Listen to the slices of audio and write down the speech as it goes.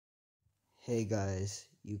Hey guys,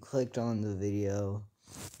 you clicked on the video,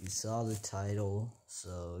 you saw the title,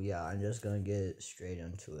 so yeah, I'm just gonna get straight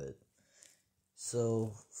into it.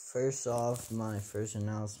 So, first off, my first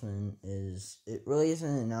announcement is, it really isn't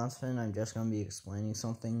an announcement, I'm just gonna be explaining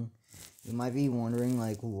something. You might be wondering,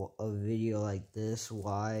 like, a video like this,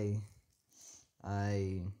 why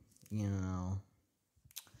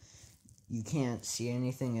you can't see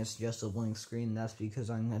anything, it's just a blank screen. That's because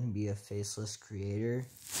I'm going to be a faceless creator.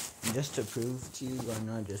 And just to prove to you, I'm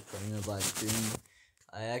not just putting a black screen.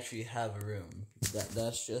 I actually have a room.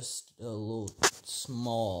 That's just a little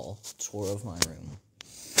small tour of my room.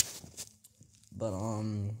 But,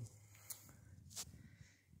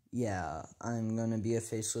 yeah, I'm going to be a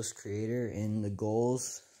faceless creator, and the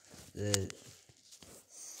goals that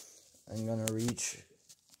I'm going to reach,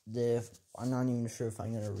 I'm not even sure if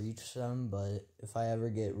I'm going to reach them, but if I ever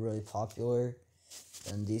get really popular,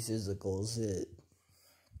 then these is the goals that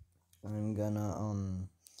I'm gonna,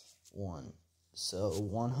 want. So,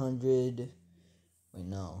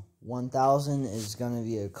 1,000 is gonna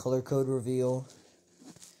be a color code reveal.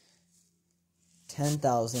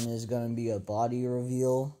 10,000 is gonna be a body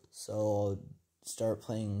reveal. So, I'll start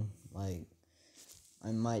playing, like,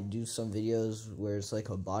 I might do some videos where it's like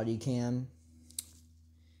a body cam.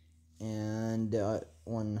 And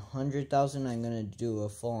 100,000, I'm gonna do a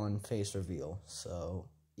full-on face reveal. So,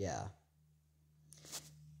 yeah.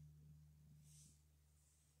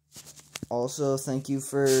 Also, thank you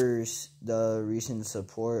for the recent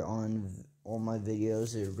support on all my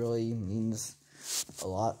videos. It really means a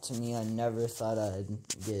lot to me. I never thought I'd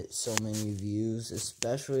get so many views,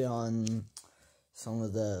 especially on some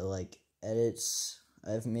of the, like, edits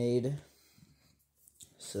I've made.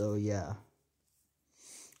 So, yeah.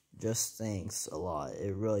 Just thanks a lot.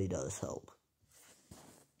 It really does help.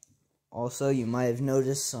 Also, you might have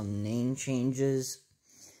noticed some name changes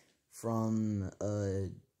from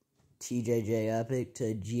TJJ Epic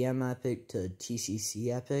to GM Epic to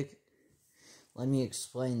TCC Epic. Let me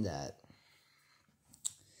explain that.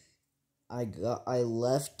 I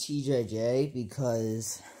left TJJ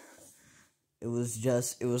because it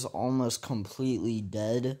was almost completely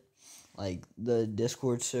dead. Like, the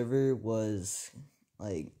Discord server was,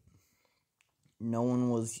 like, no one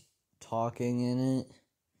was talking in it.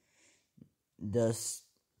 I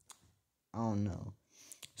don't know.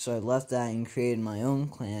 So I left that and created my own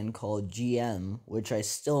clan called GM, which I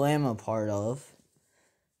still am a part of.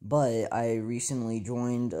 But I recently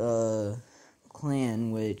joined a clan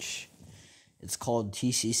which it's called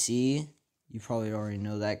TCC. You probably already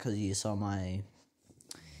know that because you saw my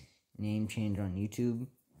name change on YouTube.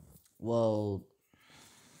 Well,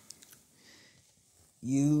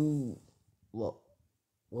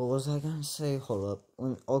 what was I gonna say? Hold up.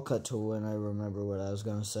 I'll cut to when I remember what I was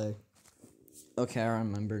gonna say. Okay, I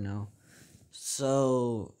remember now.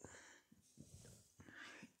 So,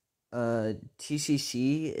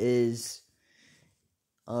 TCC is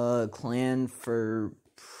a clan for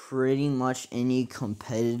pretty much any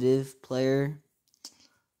competitive player.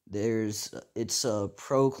 It's a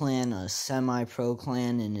pro clan, a semi-pro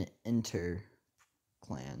clan, and an inter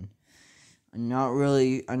clan. I'm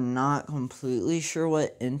not completely sure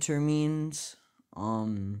what inter means.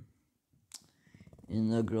 In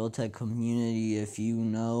the Girl Tech community, if you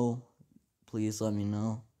know, please let me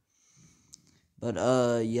know. But,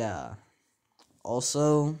 yeah.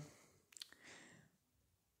 Also,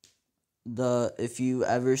 if you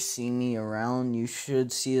ever see me around, you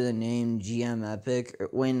should see the name GM Epic.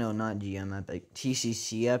 Wait, no, not GM Epic.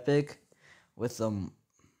 TCC Epic with the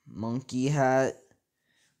monkey hat,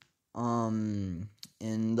 and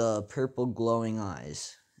the purple glowing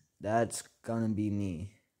eyes. That's gonna be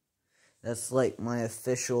me. That's like my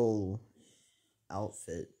official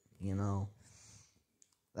outfit, you know.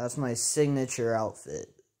 That's my signature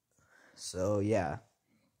outfit. So, yeah.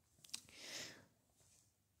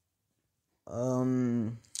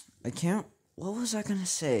 What was I gonna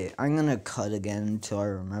say? I'm gonna cut again until I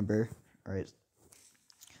remember. Alright.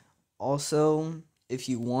 Also, if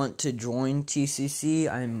you want to join TCC,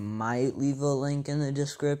 I might leave a link in the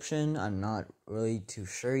description. I'm not really too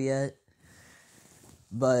sure yet.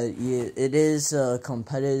 But yeah, it is a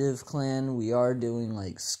competitive clan. We are doing,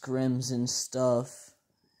 like, scrims and stuff.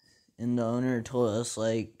 And the owner told us,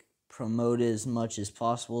 like, promote as much as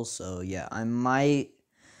possible. So, yeah, I might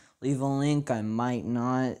leave a link. I might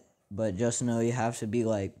not. But just know you have to be,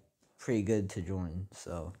 like, pretty good to join.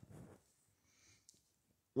 So,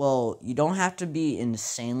 well, you don't have to be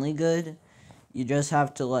insanely good. You just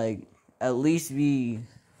have to, like, at least be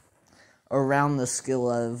around the skill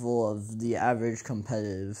level of the average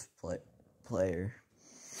competitive player.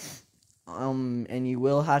 and you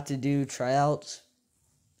will have to do tryouts.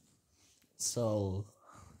 So,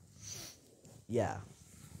 yeah.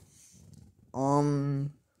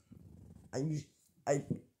 I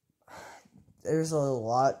there's a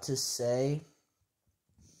lot to say,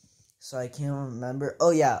 so I can't remember.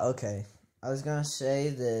 Oh yeah, okay. I was gonna say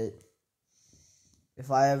that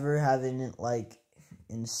if I ever have an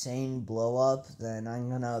insane blow up, then I'm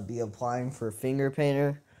gonna be applying for finger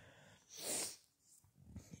painter.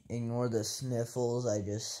 Ignore the sniffles, I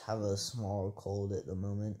just have a small cold at the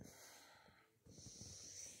moment.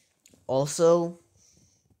 Also,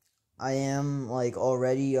 I am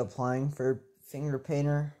already applying for finger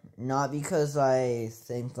painter, not because I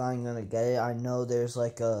think I'm gonna get it. I know there's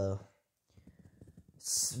a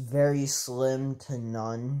very slim to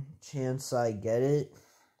none chance I get it,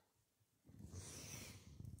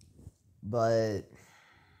 but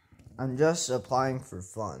I'm just applying for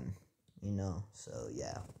fun, so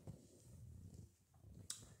yeah.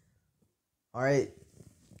 Alright,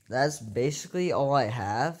 that's basically all I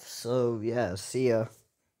have, so yeah, see ya.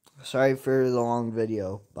 Sorry for the long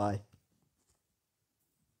video, bye.